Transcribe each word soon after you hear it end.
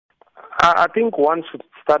I think one should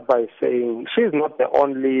start by saying she's not the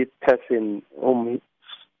only person whom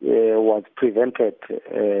was prevented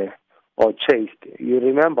or chased. You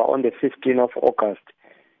remember on the 15th of August,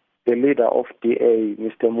 the leader of DA,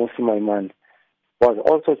 Mr. Mmusi Maimane, was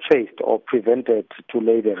also chased or prevented to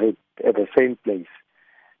lay the rape at the same place.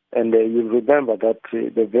 And you remember that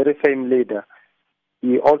the very same leader,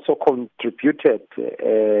 he also contributed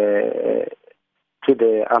to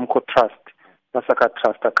the AMCO Trust, Massacre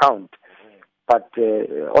Trust account. But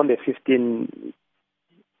on the 15th,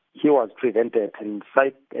 he was prevented, and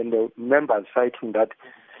the members citing that,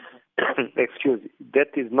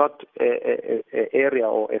 that is not an area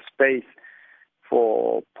or a space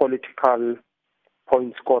for political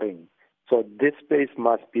point scoring. So this space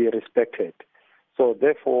must be respected. So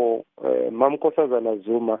therefore, Nkosazana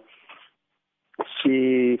Zuma,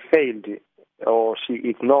 she failed or she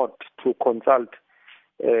ignored to consult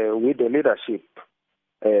with the leadership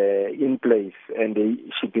in place, and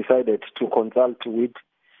she decided to consult with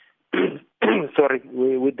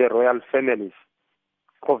with the royal families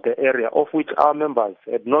of the area, of which our members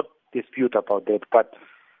had not dispute about that. But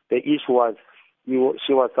the issue was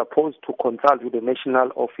she was supposed to consult with the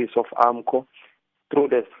national office of AMCO through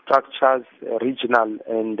the structures, regional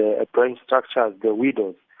and branch structures, the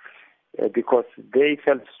widows, because they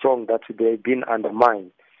felt strong that they had been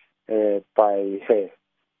undermined by her.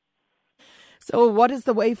 So what is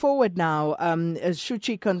the way forward now? Should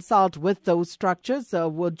she consult with those structures?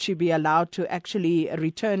 Would she be allowed to actually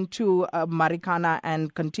return to Marikana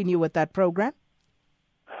and continue with that program?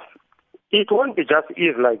 It won't be just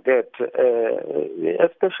easy like that.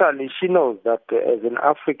 Especially she knows that as an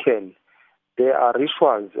African, there are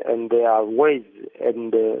rituals and there are ways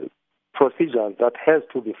and procedures that has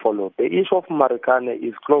to be followed. The issue of Marikana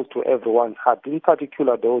is close to everyone's heart, in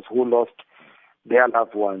particular those who lost their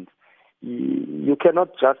loved ones. You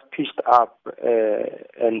cannot just pitch up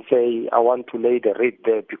and say, I want to lay the wreath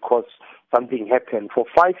there because something happened. For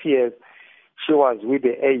 5 years, she was with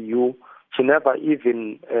the AU. She never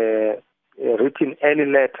even written any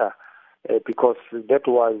letter because that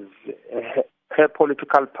was her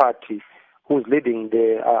political party who's leading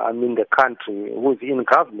the country, who's in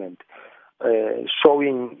government,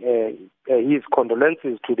 showing his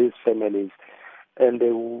condolences to these families. And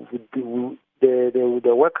the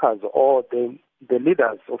workers or the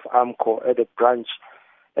leaders of AMCO at the branch,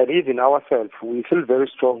 and even ourselves, we feel very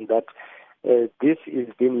strong that this is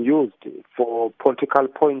being used for political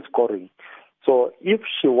point scoring. So if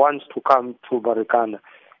she wants to come to Marikana,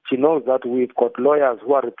 she knows that we've got lawyers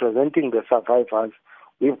who are representing the survivors.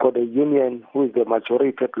 We've got a union who is the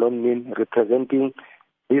majority at Lonmin representing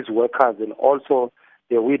these workers and also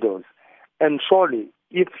the widows. And surely,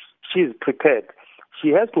 if she is prepared, she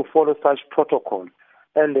has to follow such protocol.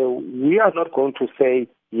 And we are not going to say,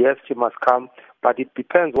 yes, she must come, but it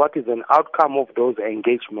depends what is an outcome of those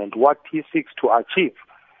engagements, what he seeks to achieve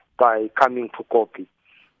by coming to Kopi.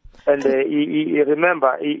 And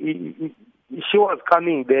remember, she was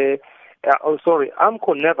coming there.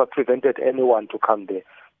 AMCO never prevented anyone to come there.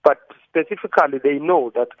 But specifically, they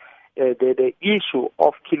know that the issue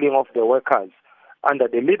of killing of the workers under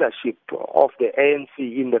the leadership of the ANC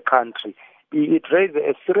in the country, it raised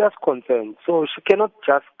a serious concern. So she cannot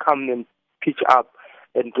just come and pitch up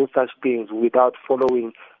and do such things without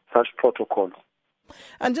following such protocols.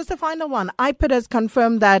 And just a final one. IPID has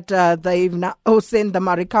confirmed that they've now sent the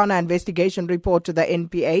Marikana investigation report to the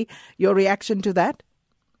NPA. Your reaction to that?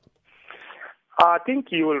 I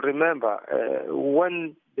think you will remember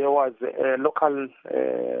when there was local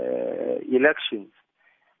elections,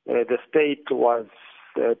 the state was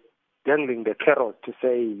dangling the carrot to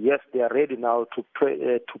say, yes, they are ready now to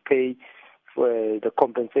pay for the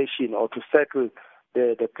compensation or to settle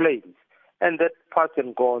the claims. And that part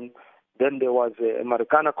and gone. Then there was a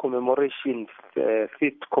Marikana commemoration,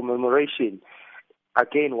 fifth commemoration.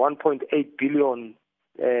 Again, 1.8 billion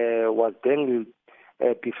was dangled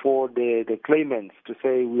before the claimants to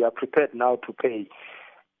say we are prepared now to pay.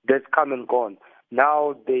 That's come and gone.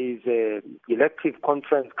 Now there is an elective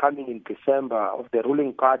conference coming in December of the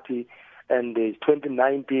ruling party, and there's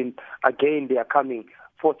 2019. Again, they are coming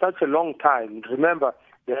for such a long time. Remember,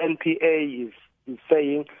 the NPA is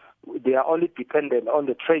saying they are only dependent on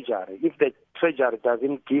the treasury. If the treasury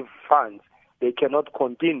doesn't give funds, they cannot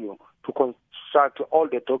continue to construct all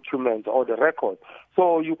the documents or the records.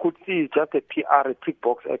 So you could see just a PR, a tick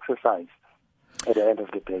box exercise at the end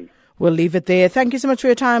of the day. We'll leave it there. Thank you so much for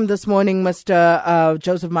your time this morning, Mr.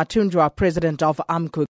 Joseph Mathunjwa, President of AMCO.